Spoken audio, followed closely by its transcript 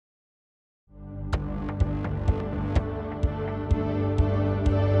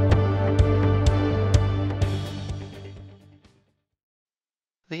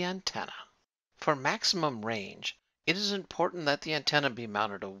The antenna. For maximum range, it is important that the antenna be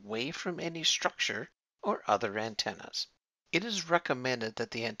mounted away from any structure or other antennas. It is recommended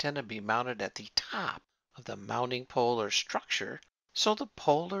that the antenna be mounted at the top of the mounting pole or structure so the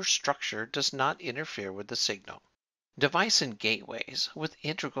pole or structure does not interfere with the signal. Device and gateways with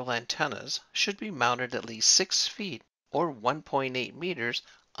integral antennas should be mounted at least 6 feet or 1.8 meters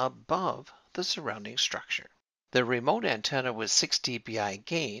above the surrounding structure. The remote antenna with 6 dBi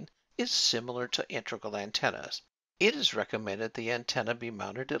gain is similar to integral antennas. It is recommended the antenna be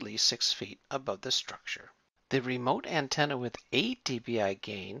mounted at least 6 feet above the structure. The remote antenna with 8 dBi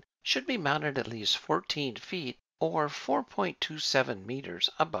gain should be mounted at least 14 feet or 4.27 meters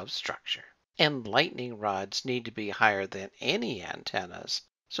above structure. And lightning rods need to be higher than any antennas,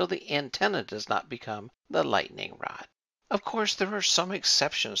 so the antenna does not become the lightning rod. Of course, there are some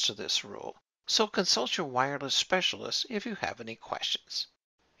exceptions to this rule, so consult your wireless specialist if you have any questions.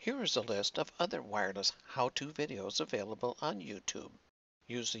 Here is a list of other wireless how-to videos available on YouTube.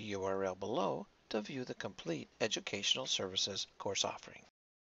 Use the URL below to view the complete educational services course offering.